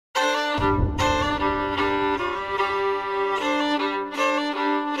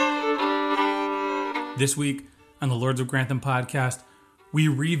This week on the Lords of Grantham podcast, we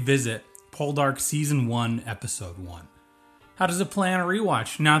revisit Poldark Season 1, Episode 1. How does it play on a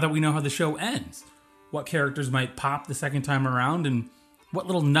rewatch now that we know how the show ends? What characters might pop the second time around, and what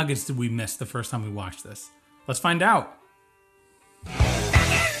little nuggets did we miss the first time we watched this? Let's find out.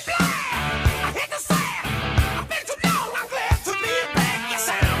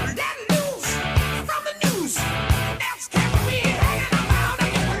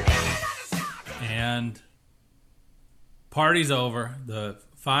 And party's over. The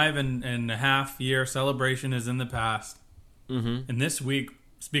 5.5 year celebration is in the past. Mm-hmm. And this week,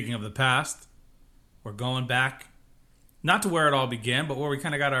 speaking of the past, we're going back, not to where it all began, but where we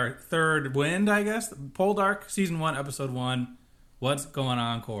kind of got our third wind, I guess. Poldark, Season 1, Episode 1. What's going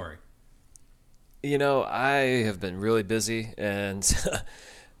on, Corey? You know, I have been really busy, and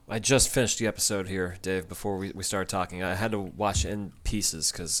I just finished the episode here, Dave, before we started talking. I had to watch it in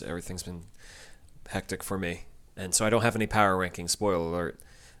pieces because everything's been hectic for me. And so I don't have any power rankings, spoiler alert.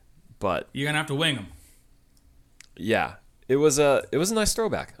 But you're going to have to wing them. Yeah. It was a nice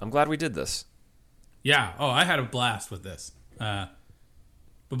throwback. I'm glad we did this. Yeah. Oh, I had a blast with this. But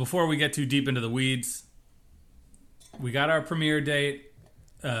before we get too deep into the weeds, we got our premiere date,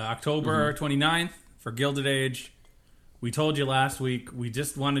 October 29th for Gilded Age. We told you last week we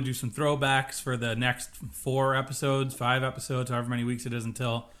just want to do some throwbacks for the next 5 episodes, however many weeks it is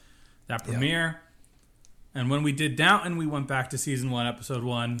until that premiere. Yep. And when we did Downton, we went back to Season 1, Episode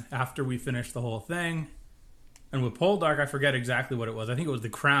 1 after we finished the whole thing. And with Poldark, I forget exactly what it was. I think it was The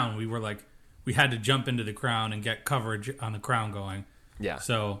Crown. We had to jump into The Crown and get coverage on The Crown going. Yeah.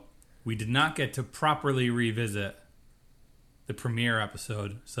 So we did not get to properly revisit the premiere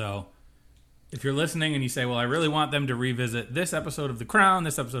episode. So if you're listening and you say, well, I really want them to revisit this episode of The Crown,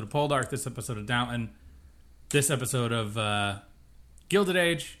 this episode of Poldark, this episode of Downton, this episode of Gilded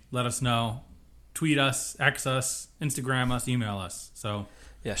Age, let us know. Tweet us, X us, Instagram us, email us. So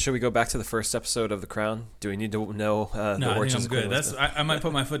yeah, should we go back to the first episode of The Crown? Do we need to know no, I think I'm good. I might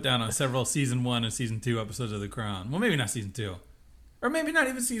put my foot down on several Season 1 and Season 2 episodes of The Crown. Well, maybe not Season 2. Or maybe not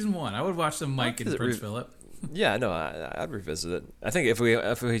even Season 1. I would watch some Mike and Prince Philip. Yeah, no, I'd revisit it. I think if we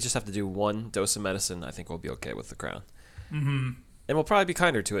just have to do one dose of medicine, I think we'll be okay with The Crown. Mm-hmm. And we'll probably be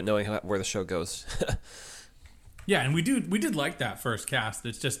kinder to it knowing where the show goes. Yeah, and we did like that first cast.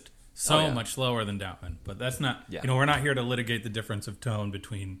 It's just so much slower than Downton, but that's not. Yeah. We're not here to litigate the difference of tone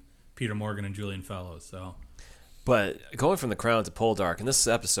between Peter Morgan and Julian Fellowes. So, but going from The Crown to Poldark, and this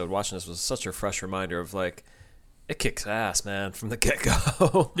episode, watching this was such a fresh reminder of it kicks ass, man, from the get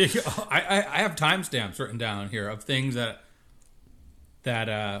go. I have timestamps written down here of things that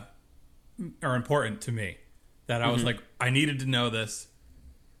are important to me. That I was like, I needed to know this.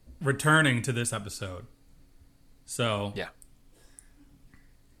 Returning to this episode, so yeah.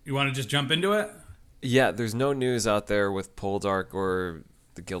 You want to just jump into it? Yeah, there's no news out there with Poldark or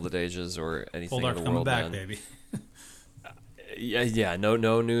the Gilded Ages or anything Poldark in the world. Poldark coming back, baby. yeah,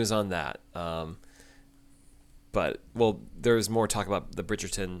 no news on that. But there's more talk about the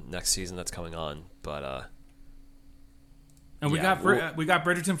Bridgerton next season that's coming on. But and we got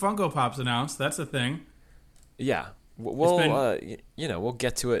Bridgerton Funko Pops announced. That's a thing. Yeah, we'll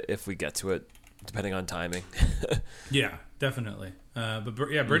get to it if we get to it, depending on timing. Yeah, definitely.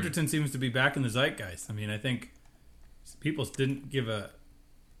 Bridgerton seems to be back in the zeitgeist. I mean, I think people didn't give a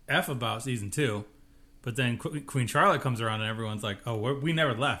F about Season 2, but then Queen Charlotte comes around and everyone's like, oh, we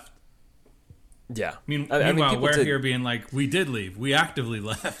never left. Yeah. Meanwhile, we're here being like, we did leave. We actively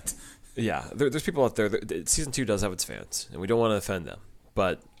left. Yeah, there's people out there. Season 2 does have its fans, and we don't want to offend them.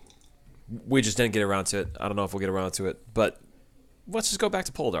 But we just didn't get around to it. I don't know if we'll get around to it. But let's just go back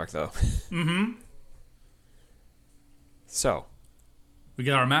to Poldark, though. Mm-hmm. So we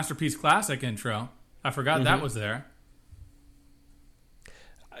got our Masterpiece Classic intro. I forgot that was there.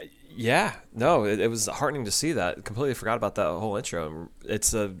 Yeah, no, it was heartening to see that. Completely forgot about that whole intro.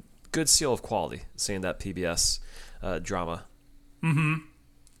 It's a good seal of quality, seeing that PBS drama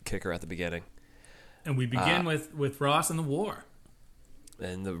kicker at the beginning. And we begin with Ross and the war.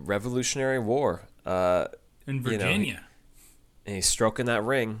 And the Revolutionary War. In Virginia. And he's stroking that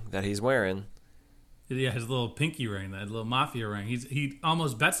ring that he's wearing. Yeah, his little pinky ring, that little mafia ring. He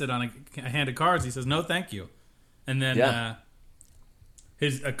almost bets it on a hand of cards. He says, no, thank you. And then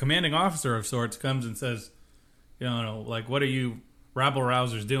a commanding officer of sorts comes and says, what are you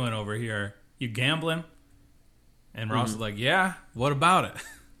rabble-rousers doing over here? You gambling? And Ross is like, yeah, what about it?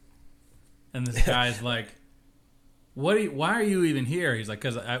 And this guy's like, why are you even here? He's like,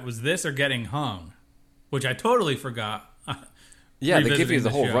 because it was this or getting hung, which I totally forgot. Yeah, they give you revisiting the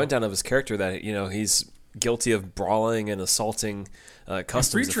whole show. rundown of his character that, he's guilty of brawling and assaulting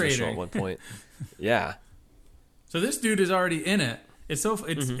customs official at one point. Yeah. So this dude is already in it. It's so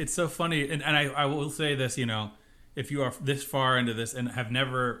Mm-hmm. it's so funny, and I will say this, if you are this far into this and have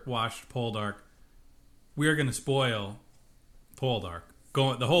never watched Poldark, we are going to spoil Poldark.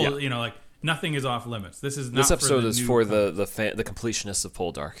 The whole, like nothing is off limits. This is not This episode for is for the completionists of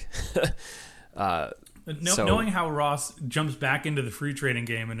Poldark. Knowing how Ross jumps back into the free trading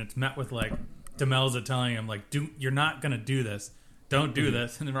game and it's met with like Demelza telling him like, you're not going to do this. Don't do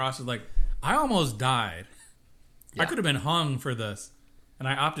this. And then Ross is like, I almost died. Yeah. I could have been hung for this. And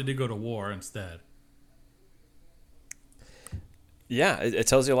I opted to go to war instead. Yeah, it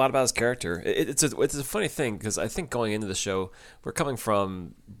tells you a lot about his character. It's a funny thing because I think going into the show, we're coming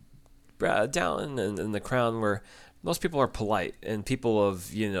from down in the Crown where most people are polite and people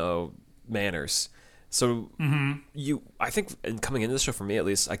of manners. So I think in coming into the show, for me at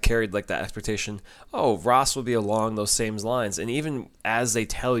least, I carried like that expectation. Oh, Ross will be along those same lines, and even as they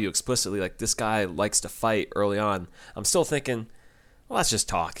tell you explicitly, like this guy likes to fight early on, I'm still thinking, well, let's just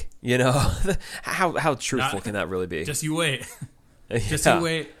talk. How truthful can that really be? Just you wait. Just Yeah. you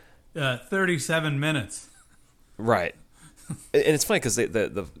wait 37 minutes. Right. And it's funny because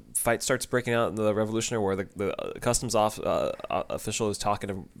the fight starts breaking out in the Revolutionary War. The customs official who's talking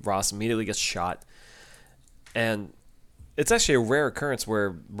to Ross immediately gets shot. And it's actually a rare occurrence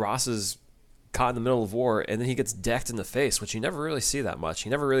where Ross is caught in the middle of war and then he gets decked in the face, which you never really see that much. He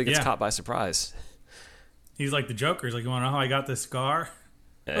never really gets caught by surprise. He's like the Joker. He's like, you want to know how I got this scar?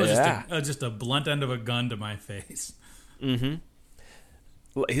 It was just a blunt end of a gun to my face. Mm-hmm.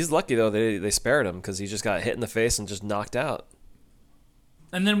 He's lucky, though, they spared him because he just got hit in the face and just knocked out.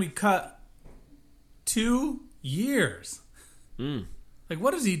 And then we cut 2 years. Like,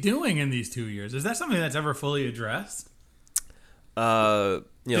 what is he doing in these 2 years? Is that something that's ever fully addressed? Does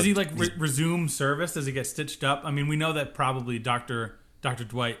he, like, resume service? Does he get stitched up? I mean, we know that probably Dr.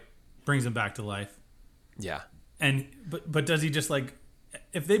 Dwight brings him back to life. Yeah. But does he just, like...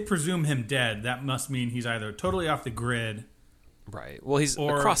 If they presume him dead, that must mean he's either totally off the grid... Right. Well, he's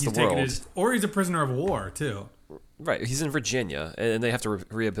across the world. Or he's a prisoner of war, too. Right. He's in Virginia, and they have to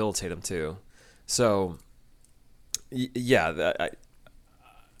rehabilitate him, too. So, yeah.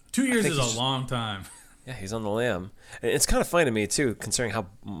 2 years is a long time. Yeah, he's on the lam. And it's kind of funny to me, too, considering how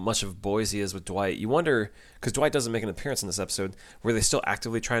much of boys he is with Dwight. You wonder, because Dwight doesn't make an appearance in this episode, were they still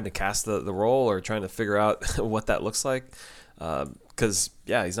actively trying to cast the role or trying to figure out what that looks like? Because,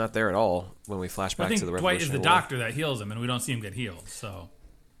 he's not there at all when we flash back to the Revolutionary War. Dwight is the doctor that heals him, and we don't see him get healed. So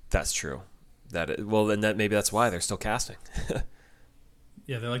that's true. Then maybe that's why they're still casting.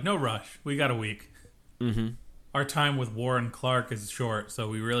 Yeah, they're like, no rush. We got a week. Mm-hmm. Our time with Warren Clark is short, so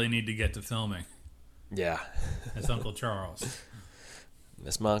we really need to get to filming. Yeah. That's Uncle Charles.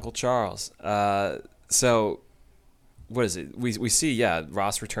 Miss my Uncle Charles. So, what is it? We see,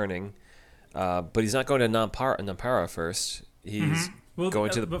 Ross returning, but he's not going to Nampara first. He's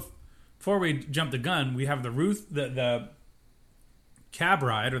going to the... Before we jump the gun, we have the cab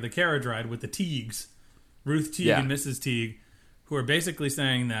ride or the carriage ride with the Teagues, Ruth Teague and Mrs. Teague, who are basically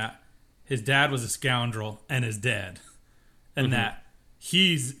saying that his dad was a scoundrel and is dead, and that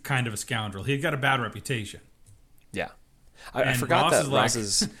he's kind of a scoundrel. He got a bad reputation. Yeah, I forgot that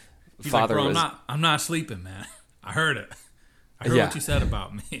Ross's father like, was. I'm not sleeping, man. I heard it. I heard what you said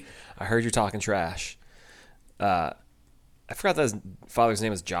about me. I heard you talking trash. I forgot that his father's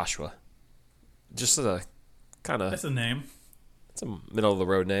name is Joshua. Just a kind of... That's a name. It's a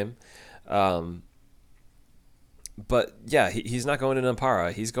middle-of-the-road name. But, he's not going to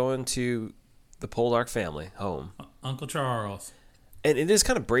Nampara. He's going to the Poldark family home. Uncle Charles. And it is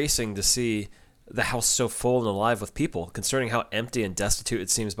kind of bracing to see the house so full and alive with people, concerning how empty and destitute it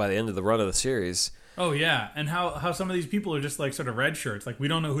seems by the end of the run of the series. Oh, yeah. And how some of these people are just like sort of red shirts. Like, we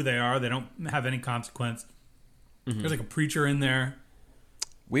don't know who they are. They don't have any consequence. There's like a preacher in there.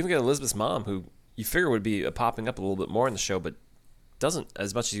 We even get Elizabeth's mom, who you figure would be popping up a little bit more in the show, but doesn't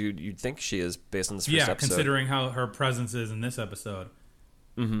as much as you'd think she is based on this first episode. Yeah, considering how her presence is in this episode.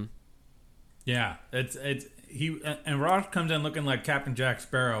 Mm-hmm. Yeah, and Ross comes in looking like Captain Jack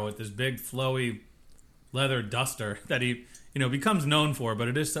Sparrow with this big flowy leather duster that he becomes known for, but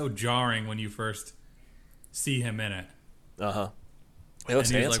it is so jarring when you first see him in it. He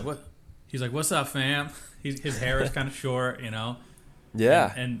looks handsome. Like, what? He's like, "What's up, fam?" His hair is kind of short,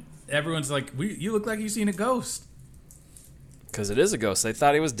 Yeah. And everyone's like, "You look like you've seen a ghost." Because it is a ghost. They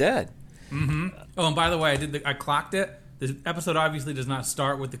thought he was dead. Mm-hmm. Oh, and by the way, I clocked it. This episode obviously does not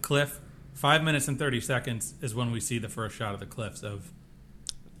start with the cliff. 5 minutes and 30 seconds is when we see the first shot of the cliffs of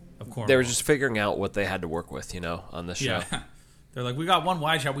Cornwall. They were just figuring out what they had to work with, on this show. Yeah. they're like, we got one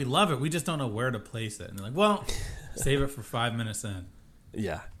wide shot. We love it. We just don't know where to place it. And they're like, well, save it for 5 minutes in.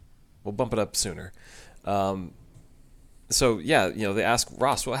 Yeah. We'll bump it up sooner. So, yeah, they ask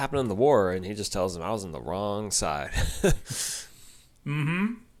Ross, what happened in the war? And he just tells them, I was on the wrong side.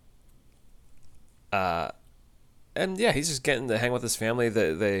 Mm-hmm. And, yeah, he's just getting to hang with his family.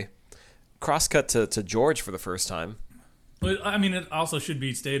 They cross-cut to George for the first time. But, I mean, it also should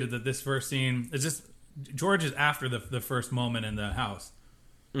be stated that this first scene is just... George is after the first moment in the house.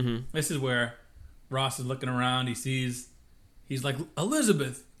 Mm-hmm. This is where Ross is looking around. He's like,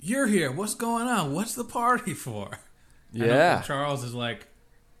 Elizabeth, you're here. What's going on? What's the party for? Yeah. And Uncle Charles is like,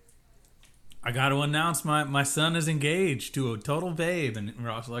 I got to announce my son is engaged to a total babe. And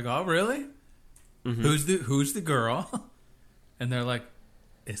Ross is like, oh, really? Mm-hmm. Who's the girl? And they're like,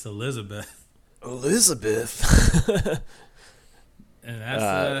 it's Elizabeth. Elizabeth. And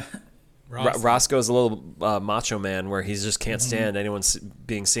that's... Roscoe's a little macho man where he just can't stand anyone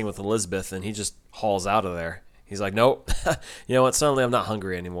being seen with Elizabeth, and he just hauls out of there. He's like, nope. You know what? Suddenly I'm not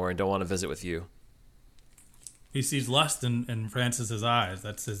hungry anymore and don't want to visit with you. He sees lust in Francis's eyes.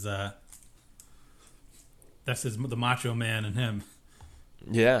 That's the macho man in him.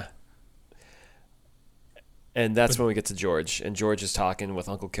 Yeah. And that's when we get to George, and George is talking with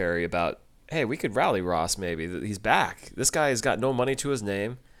Uncle Carrie about, hey, we could rally Ross maybe. He's back. This guy has got no money to his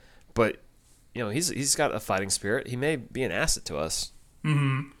name. But, he's got a fighting spirit. He may be an asset to us.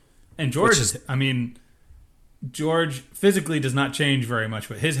 Mm-hmm. And George George physically does not change very much,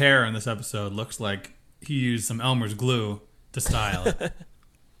 but his hair in this episode looks like he used some Elmer's glue to style it.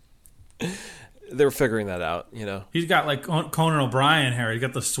 They were figuring that out, He's got like Conan O'Brien hair. He's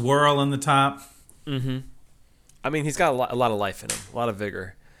got the swirl on the top. Mm-hmm. I mean, he's got a lot of life in him, a lot of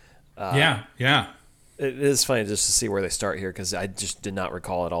vigor. Yeah. It is funny just to see where they start here, because I just did not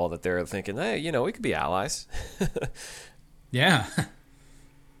recall at all that they're thinking, hey, we could be allies. Yeah.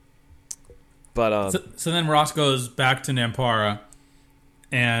 But so then Ross goes back to Nampara,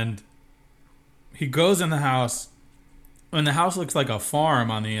 and he goes in the house, and the house looks like a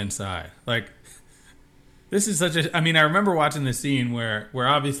farm on the inside. Like, this is such a... I mean, I remember watching the scene where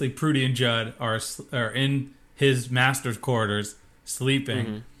obviously Prudy and Judd are in his master's quarters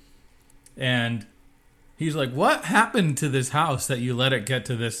sleeping, and... He's like, what happened to this house that you let it get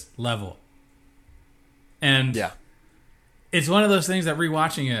to this level? And it's one of those things that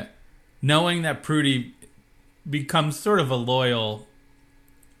rewatching it, knowing that Prudy becomes sort of a loyal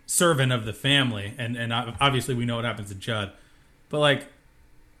servant of the family, and obviously we know what happens to Judd, but like,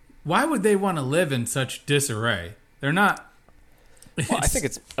 why would they want to live in such disarray? They're not... Well, I think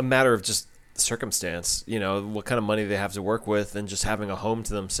it's a matter of just circumstance, what kind of money they have to work with, and just having a home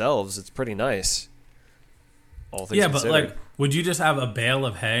to themselves. It's pretty nice. Yeah, but like, would you just have a bale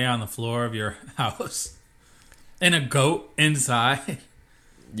of hay on the floor of your house and a goat inside?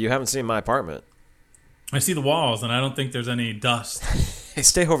 You haven't seen my apartment. I see the walls, and I don't think there's any dust. Hey,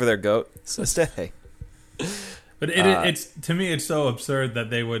 stay over there, goat. So stay. But it's to me, it's so absurd that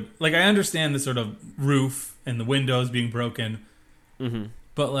they would... Like, I understand the sort of roof and the windows being broken,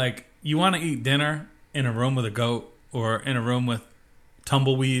 but like, you want to eat dinner in a room with a goat or in a room with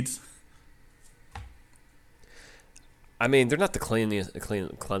tumbleweeds? I mean, they're not the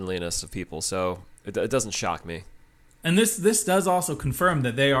cleanliness of people, so it doesn't shock me. And this does also confirm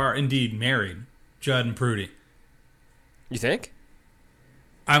that they are indeed married, Judd and Prudy. You think?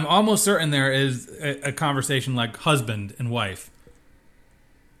 I'm almost certain there is a conversation like husband and wife.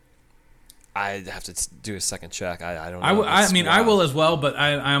 I'd have to do a second check. I don't know. I mean, I will as well, but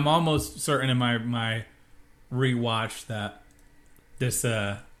I'm almost certain in my rewatch that this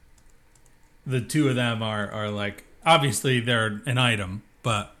the two of them are like... Obviously, they're an item,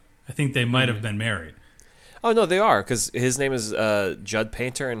 but I think they might have been married. Oh, no, they are, because his name is Judd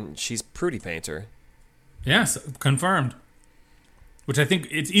Painter, and she's Prudy Painter. Yes, confirmed. Which I think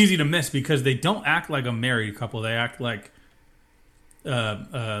it's easy to miss, because they don't act like a married couple. They act like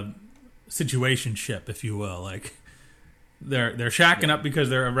a situationship, if you will. Like, they're shacking up because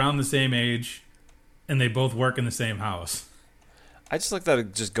they're around the same age, and they both work in the same house. I just like that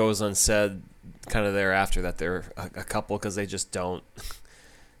it just goes unsaid kind of thereafter that they're a couple, because they just don't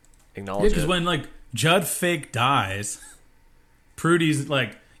acknowledge it. Because when, like, Judd fake dies, Prudy's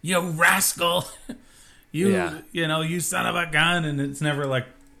like, you rascal, you son of a gun, and it's never like,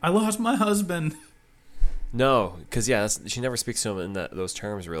 I lost my husband. No, because, she never speaks to him in those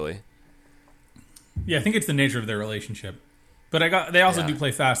terms, really. Yeah, I think it's the nature of their relationship. But they also do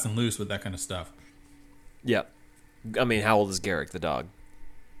play fast and loose with that kind of stuff. Yeah. I mean, how old is Garrick, the dog?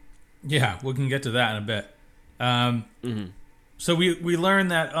 Yeah, we can get to that in a bit. So we learn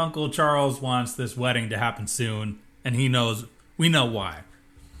that Uncle Charles wants this wedding to happen soon, and he knows We know why.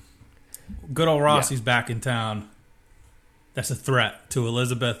 Good old Rossi's back in town. That's a threat to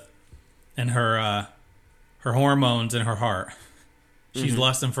Elizabeth and her hormones in her heart. She's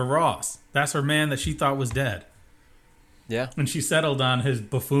lusting for Ross. That's her man that she thought was dead. Yeah. And she settled on his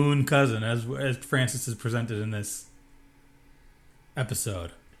buffoon cousin, as Francis is presented in this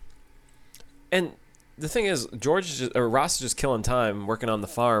episode. And the thing is, Ross is just killing time working on the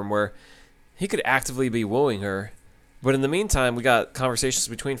farm where he could actively be wooing her. But in the meantime, we got conversations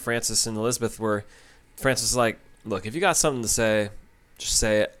between Francis and Elizabeth where Francis is like, look, if you got something to say, just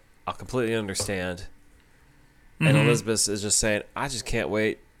say it. I'll completely understand. And Elizabeth is just saying, I just can't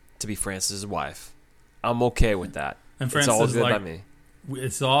wait to be Francis' wife. I'm okay with that. And Francis it's all is good like, by me.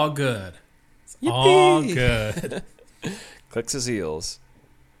 It's all good. It's Yippee! all good. Clicks his heels.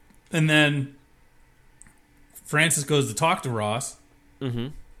 And then Francis goes to talk to Ross. Mm-hmm.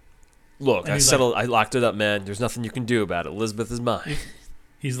 Look, I locked it up, man. There's nothing you can do about it. Elizabeth is mine.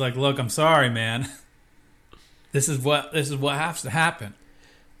 He's like, look, I'm sorry, man. This is what has to happen.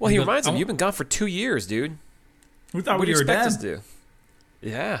 Well, he reminds him, you've been gone for 2 years, dude. We thought what we do you were expect dead. us to do?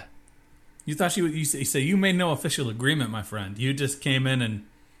 Yeah. You thought he said you made no official agreement, my friend. You just came in and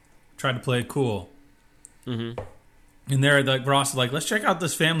tried to play it cool. Mm-hmm. And there, like Ross is like, let's check out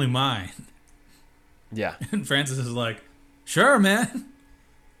this family mine. Yeah. And Francis is like, sure, man.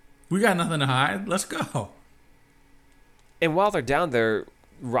 We got nothing to hide. Let's go. And while they're down there,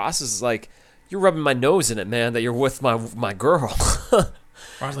 Ross is like, you're rubbing my nose in it, man, that you're with my girl.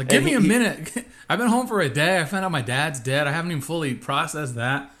 Ross is like, give me a minute. I've been home for a day. I found out my dad's dead. I haven't even fully processed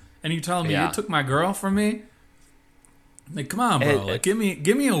that. And you telling me you took my girl from me? Like, come on, bro. Like, give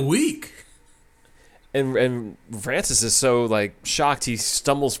me a week. And Francis is so like shocked he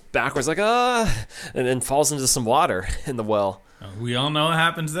stumbles backwards like and then falls into some water in the well. We all know what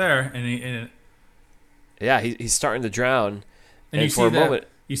happens there, and he's starting to drown. And you for a moment,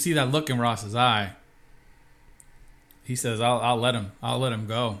 you see that look in Ross's eye. He says, "I'll let him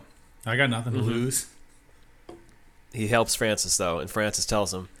go. I got nothing to lose." He helps Francis though, and Francis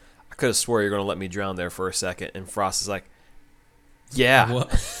tells him, "I could have swore you were going to let me drown there for a second." And Frost is like, "Yeah,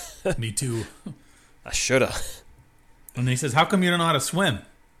 me too. I shoulda." And he says, "How come you don't know how to swim?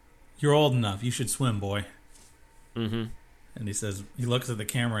 You're old enough. You should swim, boy." Mm-hmm. And he says, he looks at the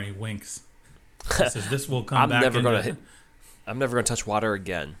camera and he winks. He says, "This will come back." I'm never gonna touch water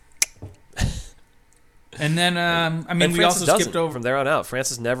again. And then, we also skipped over from there on out.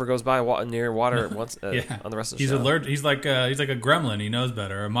 Francis never goes by near water once on the rest of the show. He's allergic. He's like a gremlin. He knows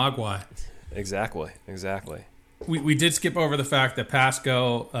better. A mogwai. Exactly. We did skip over the fact that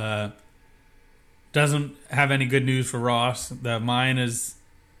Pasco doesn't have any good news for Ross. The mine is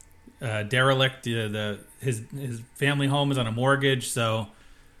derelict. His family home is on a mortgage, so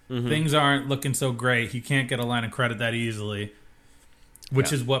things aren't looking so great. He can't get a line of credit that easily,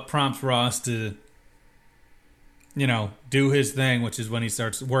 which is what prompts Ross to, do his thing, which is when he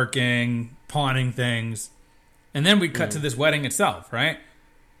starts working, pawning things. And then we cut to this wedding itself, right?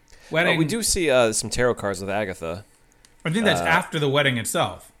 We do see some tarot cards with Agatha. I think that's after the wedding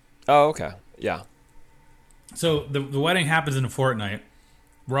itself. Oh, okay. Yeah. So the wedding happens in a fortnight.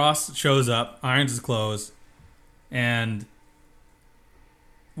 Ross shows up, irons his clothes, and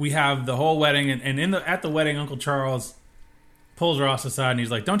we have the whole wedding. And at the wedding, Uncle Charles pulls Ross aside and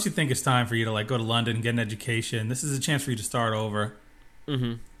he's like, "Don't you think it's time for you to go to London and get an education? This is a chance for you to start over."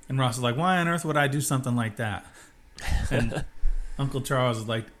 Mm-hmm. And Ross is like, "Why on earth would I do something like that?" And Uncle Charles is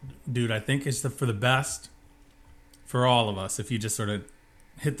like, "Dude, I think it's for the best for all of us if you just sort of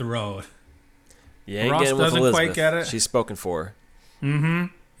hit the road." Yeah, Ross doesn't quite get it. She's spoken for. Mm-hmm.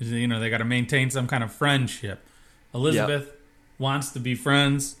 They got to maintain some kind of friendship. Elizabeth wants to be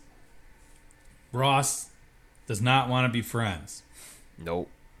friends. Ross does not want to be friends. Nope.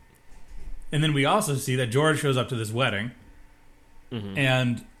 And then we also see that George shows up to this wedding. Mm-hmm.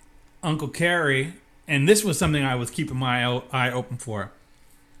 And Uncle Carrie, and this was something I was keeping my eye open for.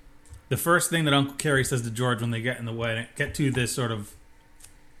 The first thing that Uncle Carrie says to George when they get in the wedding, get to this sort of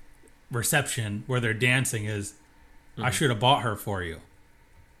reception where they're dancing is, "I should have bought her for you."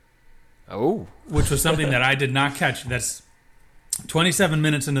 Oh. Which was something that I did not catch. That's 27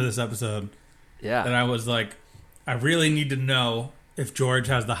 minutes into this episode. Yeah. That I was like, I really need to know if George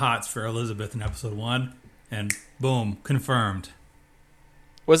has the hots for Elizabeth in episode 1. And boom, confirmed.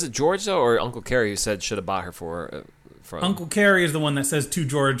 Was it George, though, or Uncle Carrie who said should have bought her for Uncle Carrie is the one that says to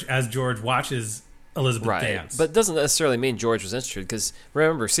George as George watches Elizabeth dance. But it doesn't necessarily mean George was interested, because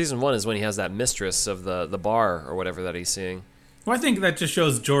remember, season 1 is when he has that mistress of the bar or whatever that he's seeing. Well, I think that just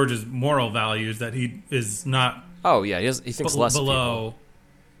shows George's moral values, that he is not... Oh, yeah, he thinks less below, of people.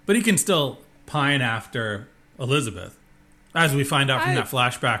 but he can still pine after Elizabeth. As we find out from that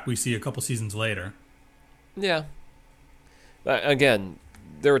flashback we see a couple seasons later. Yeah. Again,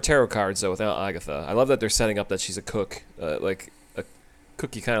 there were tarot cards, though, without Agatha. I love that they're setting up that she's a cook, like a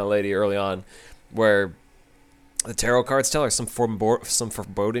cookie kind of lady early on, where the tarot cards tell her some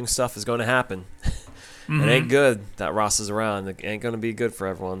foreboding stuff is going to happen. It ain't good that Ross is around. It ain't going to be good for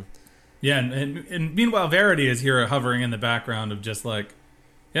everyone. Yeah, and meanwhile, Verity is here hovering in the background of just like,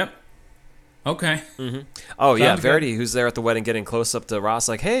 yep, okay. Oh, yeah, Sounds Verity, who's there at the wedding getting close up to Ross,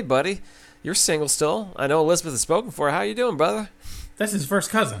 like, hey, buddy, you're single still. I know Elizabeth has spoken for. How you doing, brother? That's his first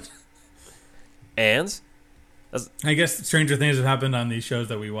cousin. And? I guess stranger things have happened on these shows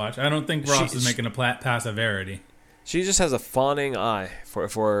that we watch. I don't think Ross is making a pass at Verity. She just has a fawning eye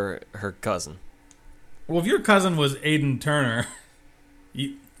for her cousin. Well, if your cousin was Aiden Turner,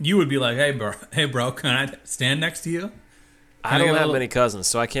 you would be like, hey bro, can I stand next to you? I don't have many cousins,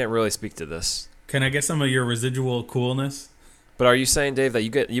 so I can't really speak to this. Can I get some of your residual coolness? But are you saying, Dave, that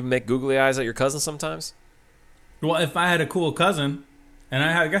you make googly eyes at your cousin sometimes? Well, if I had a cool cousin, and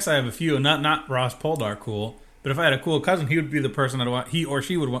I guess I have a few, not Ross Poldark cool, but if I had a cool cousin, he would be the person he or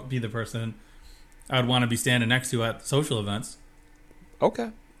she would be the person I would want to be standing next to at social events.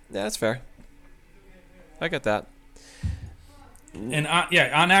 Okay, yeah, that's fair. I get that. And Aunt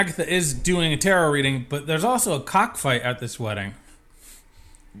Agatha is doing a tarot reading, but there's also a cockfight at this wedding.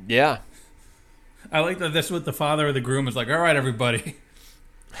 Yeah. I like that this with the father of the groom is like, all right, everybody,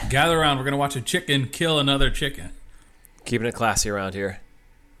 gather around. We're going to watch a chicken kill another chicken. Keeping it classy around here.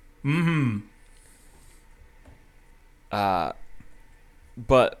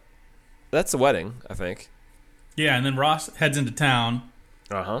 But that's the wedding, I think. Yeah, and then Ross heads into town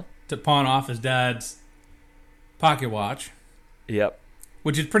to pawn off his dad's pocket watch. Yep.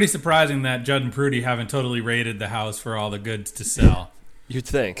 Which is pretty surprising that Judd and Prudy haven't totally raided the house for all the goods to sell. You'd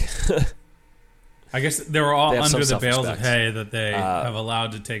think. I guess they were all under the bales of self-respect. hay that they have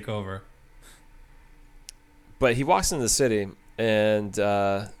allowed to take over. But he walks into the city and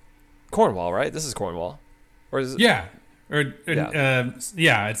Cornwall, right? This is Cornwall, or is it? Yeah,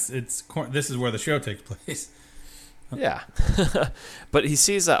 Yeah. This is where the show takes place. Yeah. But he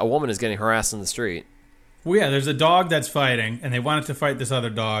sees that a woman is getting harassed in the street. Well, yeah, there's a dog that's fighting, and they wanted to fight this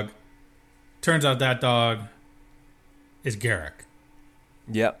other dog. Turns out that dog is Garrick.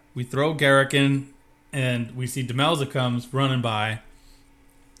 Yep. We throw Garrick in, and we see Demelza comes running by,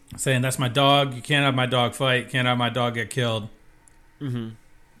 saying, that's my dog. You can't have my dog fight. Can't have my dog get killed.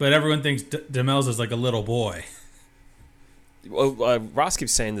 But everyone thinks Demelza's like a little boy. Well, Ross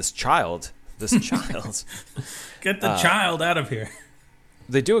keeps saying this child. Get the child out of here.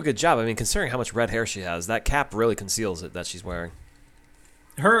 They do a good job. I mean, considering how much red hair she has, that cap really conceals it that she's wearing.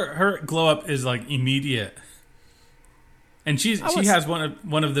 Her glow up is like immediate, and she has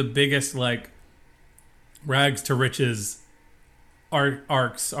one of the biggest like rags to riches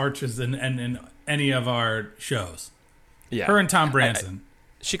arches in any of our shows. Yeah, her and Tom Branson.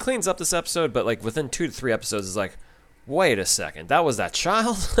 She cleans up this episode, but like within 2 to 3 episodes, is like, wait a second, that was that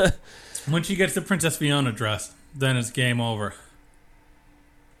child. When she gets the Princess Fiona dress, then it's game over.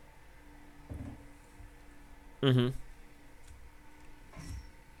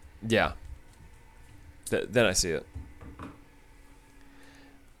 Yeah. Then I see it.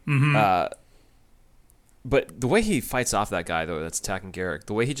 But the way he fights off that guy, though, that's attacking Garrick,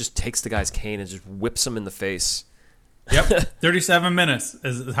 the way he just takes the guy's cane and just whips him in the face. Yep. 37 minutes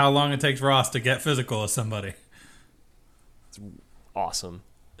is how long it takes Ross to get physical with somebody. It's awesome.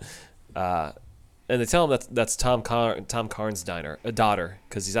 And they tell him that's Tom Carnes' daughter,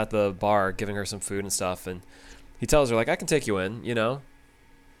 because he's at the bar giving her some food and stuff, and he tells her, like, I can take you in,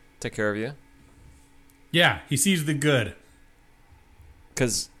 take care of you. Yeah, he sees the good.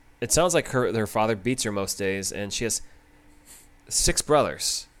 Because it sounds like her father beats her most days, and she has 6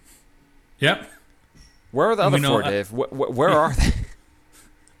 brothers. Yep. Where are the other 4, Dave? Where are they?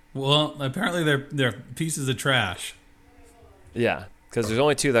 Well, apparently they're pieces of trash. Yeah, because there's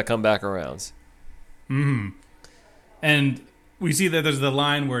only 2 that come back around. And we see that there's the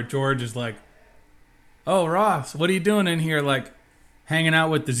line where George is like, oh, Ross, what are you doing in here, like, hanging out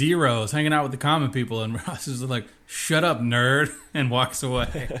with the zeros, hanging out with the common people? And Ross is like, shut up, nerd, and walks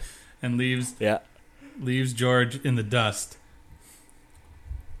away and leaves George in the dust.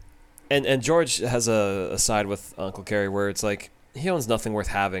 And George has a side with Uncle Carrie where it's like, he owns nothing worth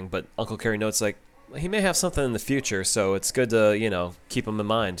having, but Uncle Carrie notes, like, he may have something in the future, so it's good to, keep him in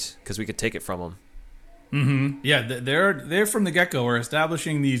mind, because we could take it from him. Yeah, they're from the get-go. We're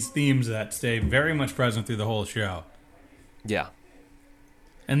establishing these themes that stay very much present through the whole show. Yeah.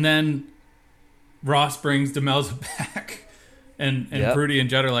 And then Ross brings Demelza back, and Prudy and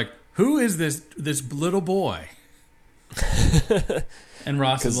Judd are like, who is this little boy? And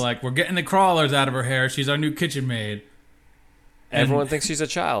Ross is like, we're getting the crawlers out of her hair. She's our new kitchen maid. Everyone thinks she's a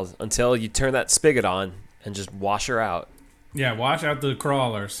child until you turn that spigot on and just wash her out. Yeah, wash out the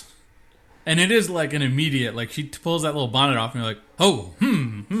crawlers. And it is like an immediate, like she pulls that little bonnet off and you're like, oh,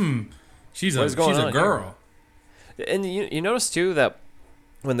 she's a girl. Here? And you notice too that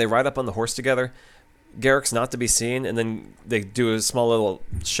when they ride up on the horse together, Garrick's not to be seen, and then they do a small little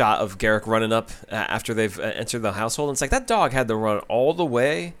shot of Garrick running up after they've entered the household. And it's like that dog had to run all the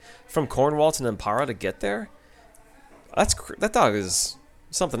way from Cornwall to Nempara to get there. That dog is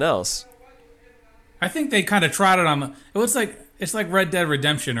something else. I think they kind of trotted on the. It's like Red Dead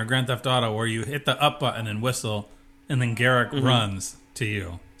Redemption or Grand Theft Auto, where you hit the up button and whistle, and then Garrick runs to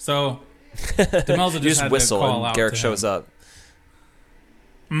you. So Demelza just had whistle to call and out Garrick to shows him. up.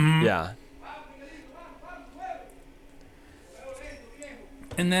 Yeah.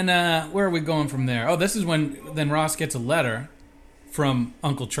 And then where are we going from there? Oh, this is when then Ross gets a letter from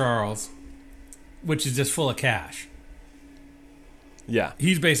Uncle Charles, which is just full of cash. Yeah.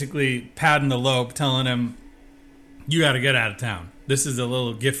 He's basically padding the lope, telling him, you got to get out of town. This is a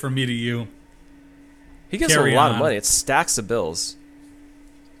little gift from me to you. He gets a lot of money. It's stacks of bills.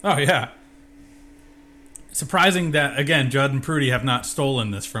 Oh, yeah. Surprising that, again, Judd and Prudy have not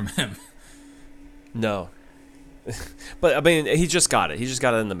stolen this from him. No. But, I mean, he just got it. He just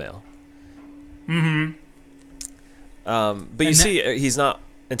got it in the mail. But you see, he's not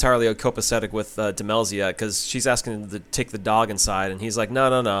entirely copacetic with Demelza yet, because she's asking him to take the dog inside, and he's like,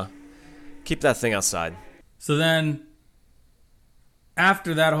 no. Keep that thing outside. So then,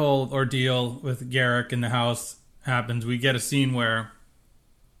 after that whole ordeal with Garrick in the house happens, we get a scene where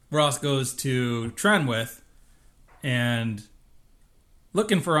Ross goes to Trenwith and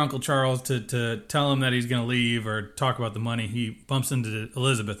looking for Uncle Charles to tell him that he's going to leave or talk about the money. He bumps into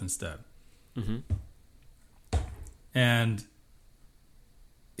Elizabeth instead. And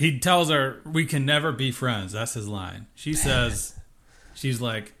he tells her, we can never be friends. That's his line. She says, she's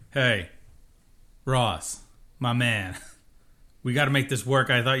like, hey, Ross, my man, we got to make this work.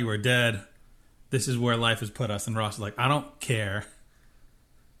 I thought you were dead. This is where life has put us. And Ross is like, I don't care.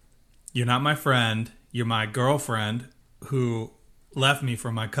 You're not my friend. You're my girlfriend who left me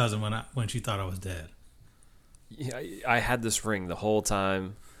for my cousin when she thought I was dead. Yeah, I had this ring the whole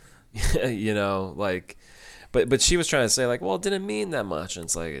time, you know, like, but she was trying to say like, well, it didn't mean that much, and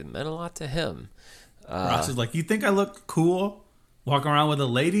it's like it meant a lot to him. Ross is like, you think I look cool walking around with a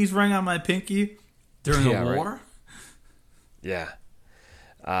lady's ring on my pinky during a war? Right.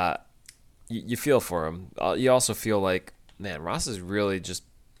 Yeah. You feel for him. You also feel like, man, Ross is really just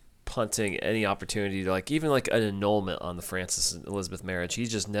punting any opportunity to like even like an annulment on the Francis and Elizabeth marriage. He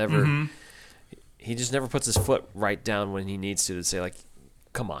just never puts his foot right down when he needs to say like,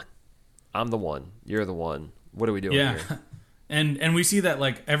 come on, I'm the one, you're the one, what are we doing here? And we see that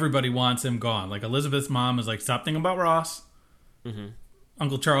like everybody wants him gone. Like Elizabeth's mom is like, stop thinking about Ross.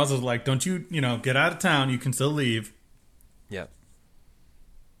 Uncle Charles is like, don't you get out of town, you can still leave. Yeah.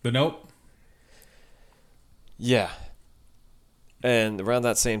 But nope. Yeah. And around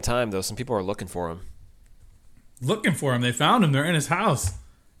that same time, though, some people are looking for him. They found him. They're in his house.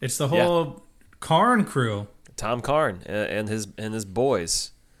 It's the whole Karn crew. Tom Karn and his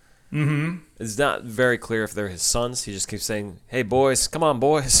boys. It's not very clear if they're his sons. He just keeps saying, hey, boys, come on,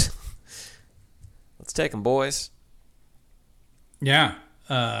 boys. Let's take them, boys. Yeah.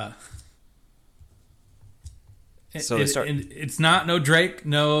 So they start. It's not no Drake,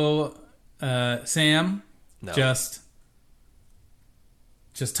 no Sam. No.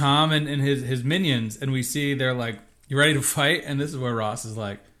 Just Tom and his minions, and we see they're like, you ready to fight? And this is where Ross is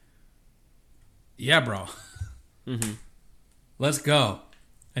like, yeah, bro. Let's go.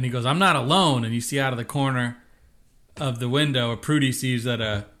 And he goes, I'm not alone. And you see out of the corner of the window, Prudy sees that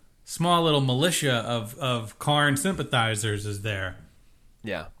a small little militia of Karn sympathizers is there.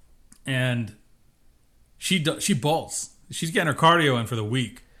 Yeah. And she bolts. She's getting her cardio in for the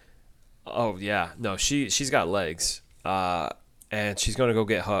week. Oh, yeah. No, she's got legs. And she's going to go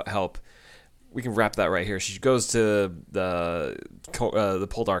get help. We can wrap that right here. She goes to the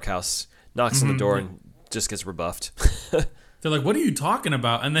Poldark house, knocks on the door, and just gets rebuffed. They're like, what are you talking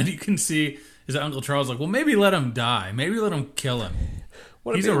about? And then you can see is that Uncle Charles like, well, maybe let him die. Maybe let him kill him.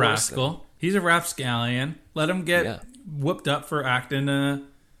 He's a rascal. He's a rapscallion. Let him get whooped up for acting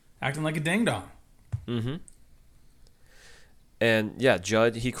like a ding-dong. And yeah,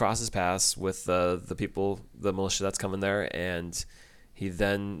 Judd, he crosses paths with the people, the militia that's coming there, and he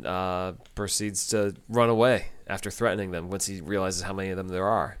then proceeds to run away after threatening them once he realizes how many of them there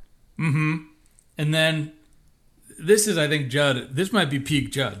are. And then this is, I think, Judd. This might be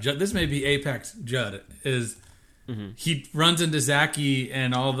peak Judd. This may be apex Judd. Is he runs into Zaki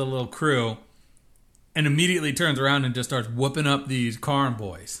and all the little crew, and immediately turns around and just starts whooping up these Karn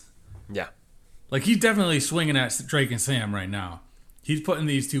boys. Yeah. Like, he's definitely swinging at Drake and Sam right now. He's putting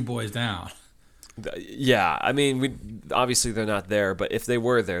these two boys down. Yeah, I mean, obviously they're not there, but if they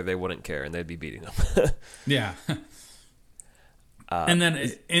were there, they wouldn't care, and they'd be beating them. Yeah. And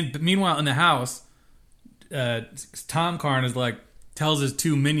then, meanwhile, in the house, Tom Karn is like, tells his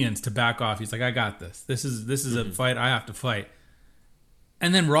two minions to back off. He's like, I got this. This is a fight I have to fight.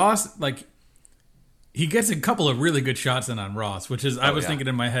 And then Ross, like, he gets a couple of really good shots in on Ross, which is, I was thinking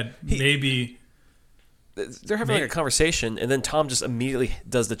in my head, maybe... They're having like a conversation, and then Tom just immediately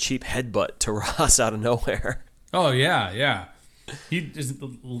does the cheap headbutt to Ross out of nowhere. Oh, yeah. He just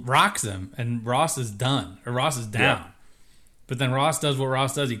rocks him, and Ross is done. Or Ross is down. Yeah. But then Ross does what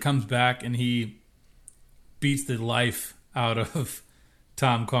Ross does. He comes back, and he beats the life out of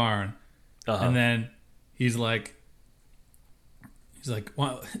Tom Karn. And then he's like,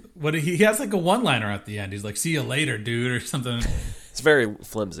 what? He has like a one-liner at the end. He's like, see you later, dude, or something. It's very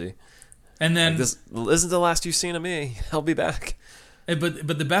flimsy. And then, like, this isn't the last you've seen of me. I'll be back. But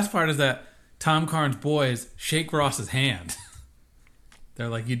the best part is that Tom Karn's boys shake Ross's hand. They're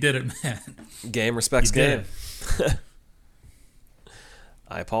like, you did it, man. Game respects game.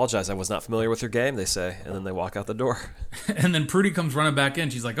 I apologize. I was not familiar with your game, they say. And then they walk out the door. And then Prudy comes running back in.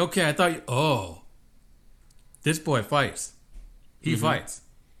 She's like, okay, I thought you... Oh. This boy fights. He fights.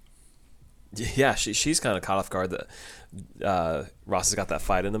 Yeah, she's kind of caught off guard that Ross has got that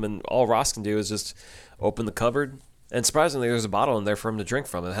fight in him. And all Ross can do is just open the cupboard. And surprisingly, there's a bottle in there for him to drink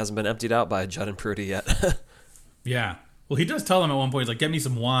from. It hasn't been emptied out by Judd and Prudy yet. Yeah. Well, he does tell them at one point, he's like, get me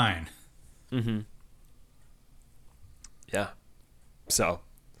some wine. Yeah. So,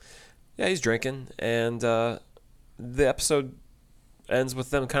 yeah, he's drinking, and the episode ends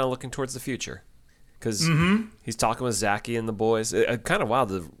with them kind of looking towards the future. Because he's talking with Zaki and the boys. It's kind of wild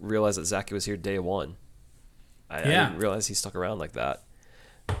to realize that Zaki was here day one. I didn't realize he stuck around like that.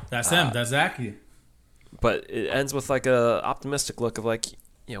 That's him. That's Zaki. But it ends with like a optimistic look of like,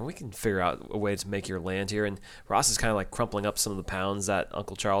 you know, we can figure out a way to make your land here. And Ross is kind of like crumpling up some of the pounds that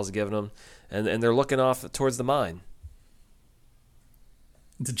Uncle Charles has given him. And they're looking off towards the mine.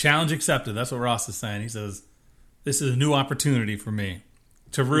 It's a challenge accepted. That's what Ross is saying. He says, this is a new opportunity for me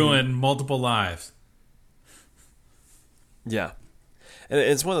to ruin multiple lives. Yeah. And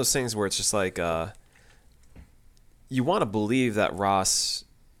it's one of those things where it's just like, you want to believe that Ross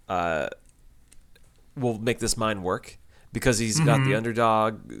will make this mine work because he's got the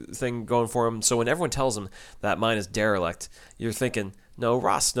underdog thing going for him. So when everyone tells him that mine is derelict, you're thinking, no,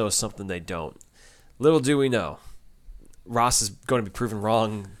 Ross knows something they don't. Little do we know, Ross is going to be proven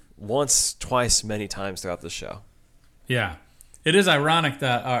wrong once, twice, many times throughout the show. Yeah. It is ironic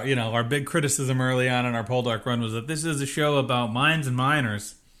that our big criticism early on in our Poldark run was that this is a show about mines and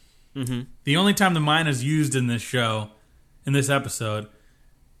miners. The only time the mine is used in this show, in this episode,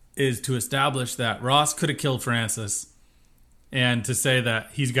 is to establish that Ross could have killed Francis and to say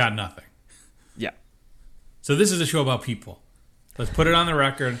that he's got nothing. Yeah. So this is a show about people. Let's put it on the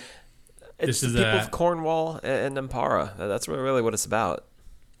record. It's the people of Cornwall and Nampara. That's really what it's about.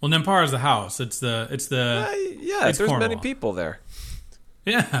 Well, Nampara's the house. It's there's Cornwall. many people there.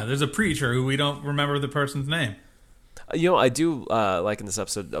 Yeah, there's a preacher who we don't remember the person's name. I do like in this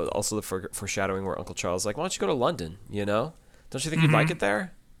episode also the foreshadowing where Uncle Charles is like, why don't you go to London, Don't you think you'd like it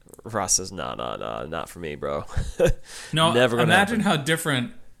there? Ross says, no, not for me, bro. No, never gonna imagine happen. how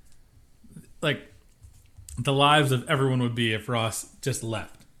different, like, the lives of everyone would be if Ross just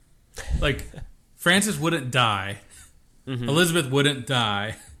left. Like, Francis wouldn't die. Elizabeth wouldn't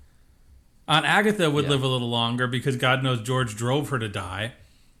die. Aunt Agatha would live a little longer because God knows George drove her to die.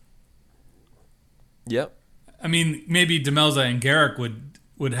 Yep. I mean, maybe Demelza and Garrick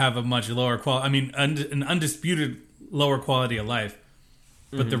would have a much lower quality. I mean, an undisputed lower quality of life.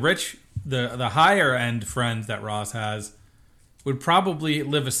 But the rich, the higher end friends that Ross has would probably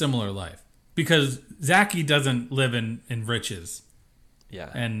live a similar life because Zaki doesn't live in riches. Yeah.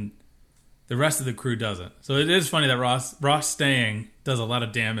 And the rest of the crew doesn't. So it is funny that Ross staying does a lot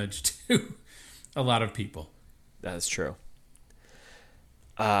of damage to a lot of people. That is true.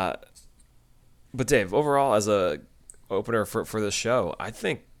 But Dave, overall, as a opener for this show, I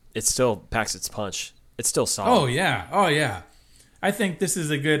think it still packs its punch. It's still solid. Oh yeah. I think this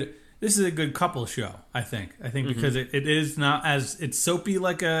is a good couple show. I think because it is not as it's soapy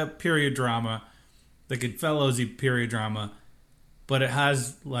like a period drama, like a Goodfellas-y period drama, but it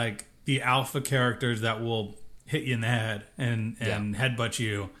has like the alpha characters that will hit you in the head and headbutt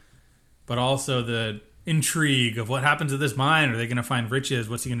you, but also the intrigue of what happens to this mine. Are they going to find riches?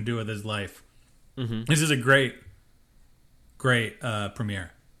 What's he going to do with his life? This is a great great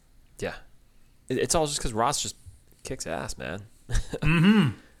premiere. Yeah. It's all just because Ross just kicks ass, man.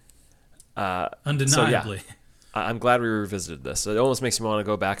 Undeniably. So, yeah, I'm glad we revisited this. It almost makes me want to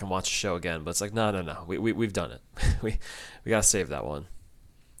go back and watch the show again, but it's like, no. We've done it. we got to save that one.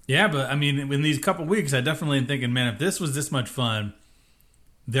 Yeah, but I mean, in these couple weeks, I definitely am thinking, man, if this was this much fun,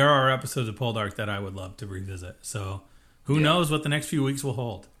 there are episodes of Poldark that I would love to revisit. So who knows what the next few weeks will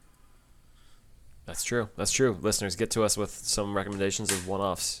hold. That's true. Listeners, get to us with some recommendations of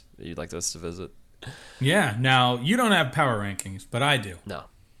one-offs that you'd like us to visit. Yeah. Now, you don't have power rankings, but I do. No.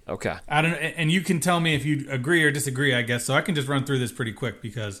 Okay. I don't, and you can tell me if you agree or disagree, I guess. So I can just run through this pretty quick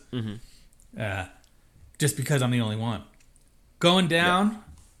because, just because I'm the only one. Going down,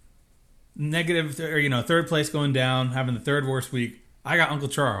 negative, or third place going down, having the third worst week. I got Uncle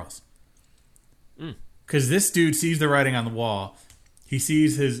Charles. Because this dude sees the writing on the wall. He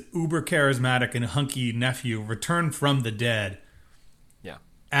sees his uber charismatic and hunky nephew return from the dead. Yeah.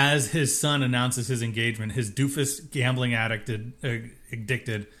 As his son announces his engagement, his doofus gambling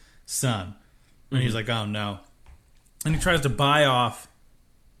addicted son. And he's like, oh no. And he tries to buy off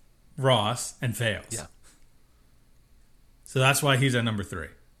Ross and fails. Yeah. So that's why he's at number 3.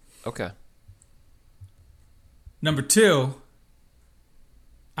 Okay. Number 2,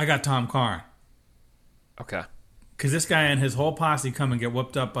 I got Tom Karn. Okay. Because this guy and his whole posse come and get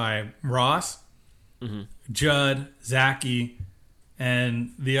whooped up by Ross, Judd, Zachy,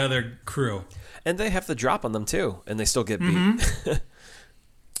 and the other crew. And they have the drop on them too, and they still get beat.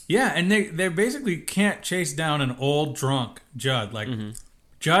 Yeah, and they basically can't chase down an old drunk Judd. Like,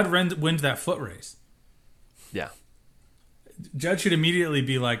 Judd wins that foot race. Yeah. Judd should immediately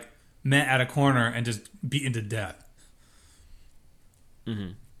be like met at a corner and just beaten to death.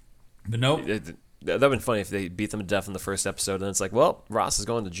 But nope. That would have been funny if they beat them to death in the first episode, and it's like, well, Ross is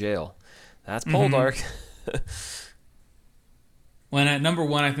going to jail. That's Poldark. When at number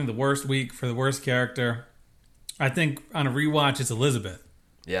 1, I think the worst week for the worst character, I think on a rewatch, it's Elizabeth.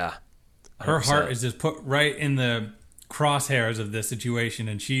 Yeah. 100%. Her heart is just put right in the crosshairs of this situation,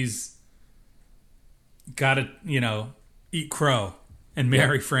 and she's got to, eat crow and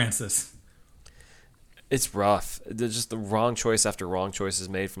marry Francis. It's rough. There's just the wrong choice after wrong choice is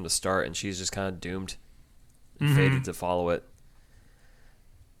made from the start, and she's just kind of doomed and fated to follow it.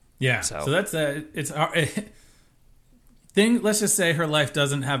 Yeah. So that's it's thing. Let's just say her life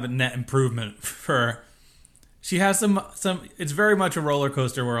doesn't have a net improvement for her. She has some. It's very much a roller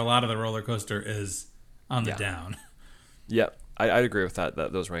coaster where a lot of the roller coaster is on the down. Yeah, I'd agree with that.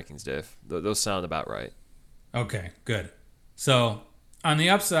 Those rankings, Dave. Those sound about right. Okay, good. So on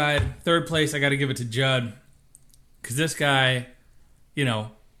the upside, third place, I got to give it to Judd because this guy,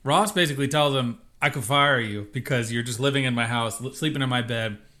 Ross basically tells him, "I could fire you because you're just living in my house, sleeping in my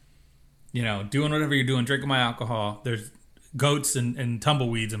bed, doing whatever you're doing, drinking my alcohol. There's goats and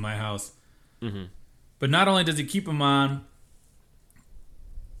tumbleweeds in my house." But not only does he keep him on,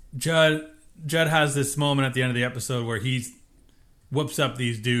 Judd has this moment at the end of the episode where he whoops up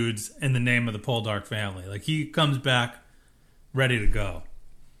these dudes in the name of the Poldark family. Like, he comes back ready to go.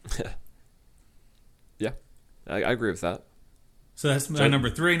 Yeah, I agree with that. So that's my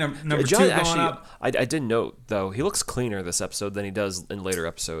number 3. Number Judd, 2 going actually, up. I did note, though, he looks cleaner this episode than he does in later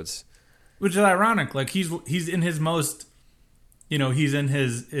episodes. Which is ironic. Like, he's in his most... he's in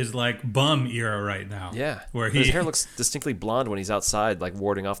his like bum era right now. Yeah, where his hair looks distinctly blonde when he's outside, like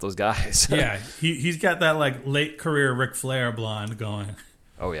warding off those guys. Yeah, he's got that like late career Ric Flair blonde going.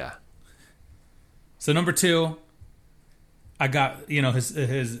 Oh yeah. So number 2, I got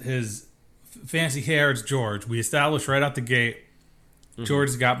his fancy hair. It's George. We established right out the gate. George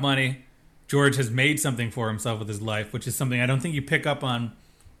has got money. George has made something for himself with his life, which is something I don't think you pick up on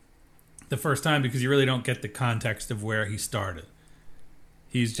the first time because you really don't get the context of where he started.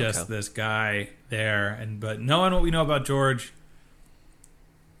 He's just this guy there, but knowing what we know about George,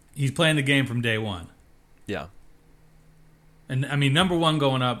 he's playing the game from day one. Yeah. And I mean, number 1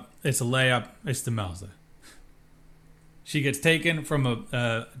 going up, it's a layup. It's Demelza. She gets taken from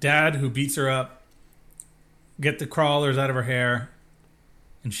a dad who beats her up, get the crawlers out of her hair,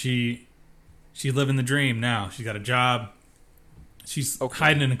 and she's living the dream now. She's got a job. She's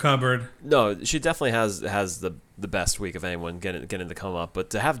hiding in a cupboard. No, she definitely has the best week of anyone getting to come up. But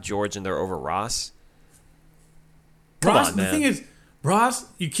to have George in there over Ross, come on, man. The thing is, Ross,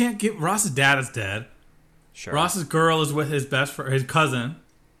 you can't get Ross's dad is dead. Sure. Ross's girl is with his his cousin.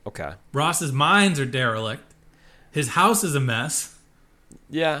 Okay. Ross's mines are derelict. His house is a mess.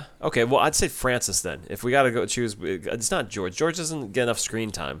 Yeah. Okay. Well, I'd say Francis then. If we got to go choose, it's not George. George doesn't get enough screen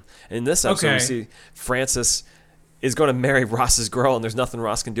time. In this episode, we see Francis is going to marry Ross's girl, and there's nothing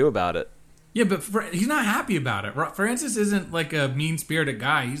Ross can do about it. Yeah, but he's not happy about it. Francis isn't like a mean-spirited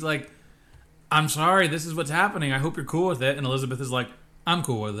guy. He's like, I'm sorry, this is what's happening. I hope you're cool with it. And Elizabeth is like, I'm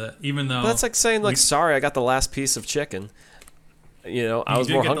cool with it, even though... But that's like saying, like, sorry, I got the last piece of chicken. You know, I was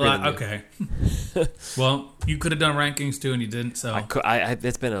more hungry than you. Okay. Well, you could have done rankings too, and you didn't, so...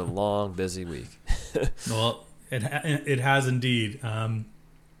 It's been a long, busy week. Well, it has indeed.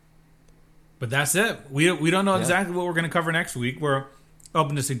 But that's it. We don't know exactly what we're going to cover next week. We're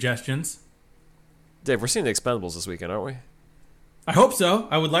open to suggestions. Dave, we're seeing the Expendables this weekend, aren't we? I hope so.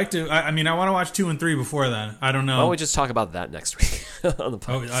 I would like to. I mean, I want to watch 2 and 3 before then. I don't know. Why don't we just talk about that next week on the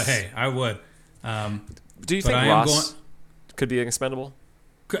podcast? Hey, I would. Do you think Ross could be an Expendable?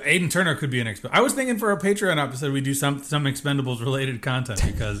 Aiden Turner could be an Expendable. I was thinking for a Patreon episode we do some Expendables related content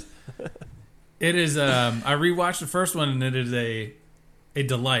because it is. I rewatched the first one and it is a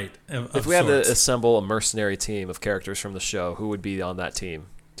delight. If we had to assemble a mercenary team of characters from the show, who would be on that team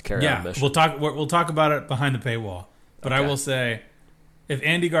to carry out the mission? We'll talk about it behind the paywall. But I will say, if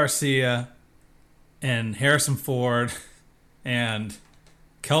Andy Garcia and Harrison Ford and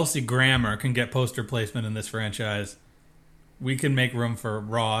Kelsey Grammer can get poster placement in this franchise, we can make room for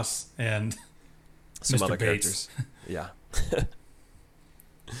Ross and some Mr. other Bates. Characters. Yeah.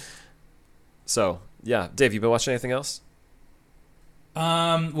 So, yeah. Dave, you been watching anything else?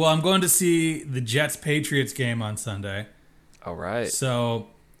 Well, I'm going to see the Jets-Patriots game on Sunday. All right. So,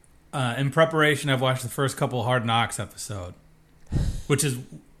 in preparation, I've watched the first couple Hard Knocks episode, which is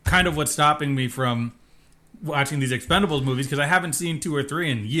kind of what's stopping me from watching these Expendables movies because I haven't seen 2 or 3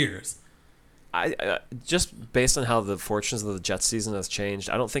 in years. I just based on how the fortunes of the Jets season has changed,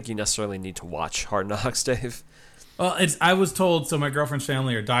 I don't think you necessarily need to watch Hard Knocks, Dave. Well, I was told, so my girlfriend's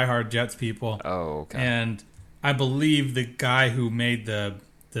family are diehard Jets people. Oh, okay. And I believe the guy who made the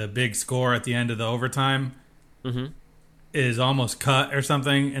big score at the end of the overtime is almost cut or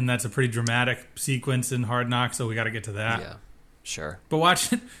something, and that's a pretty dramatic sequence in Hard Knocks, so we got to get to that. Yeah, sure. But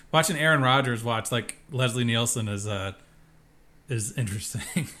watching Aaron Rodgers watch like Leslie Nielsen is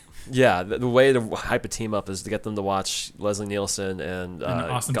interesting. Yeah, the way to hype a team up is to get them to watch Leslie Nielsen and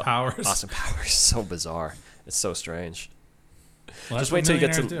Austin Powers. Austin Powers is so bizarre. It's so strange. Well, just wait till you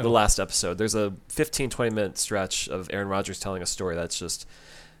get to the last episode. There's a 15-20 minute stretch of Aaron Rodgers telling a story that's just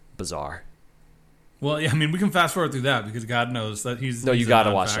bizarre. Well, yeah, I mean, we can fast forward through that because God knows that he's... No, you got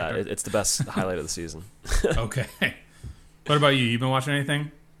to watch that. It's the best highlight of the season. Okay. What about you? You been watching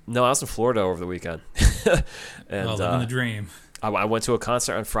anything? No, I was in Florida over the weekend. And, living the dream. I went to a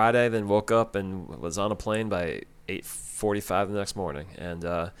concert on Friday, then woke up and was on a plane by 8:45 the next morning.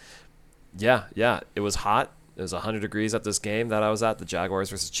 And, yeah, it was hot. It was 100 degrees at this game that I was at, the Jaguars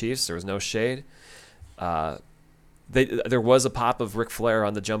versus Chiefs. There was no shade. There was a pop of Ric Flair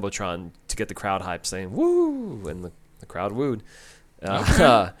on the Jumbotron to get the crowd hype, saying, woo, and the crowd wooed.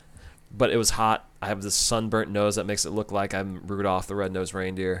 But it was hot. I have this sunburnt nose that makes it look like I'm Rudolph the Red-Nosed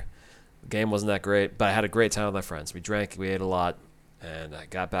Reindeer. The game wasn't that great, but I had a great time with my friends. We drank, we ate a lot, and I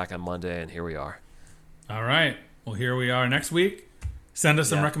got back on Monday, and here we are. All right. Well, here we are next week. Send us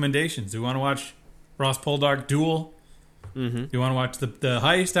some recommendations. Do you want to watch Ross Poldark Duel? Mm-hmm. Do you want to watch the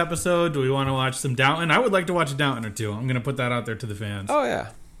Heist episode? Do we want to watch some Downton? I would like to watch a Downton or two. I'm going to put that out there to the fans. Oh, yeah.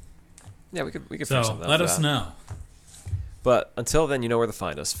 Yeah, we could figure something out. Let us know. But until then, you know where to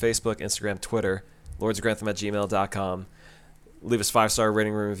find us. Facebook, Instagram, Twitter, lordsofgrantham@gmail.com. Leave us 5-star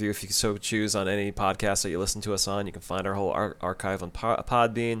rating and review if you so choose on any podcast that you listen to us on. You can find our whole archive on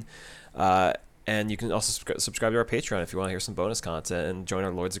Podbean. And you can also subscribe to our Patreon if you want to hear some bonus content and join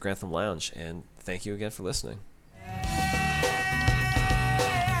our Lords of Grantham Lounge. And thank you again for listening.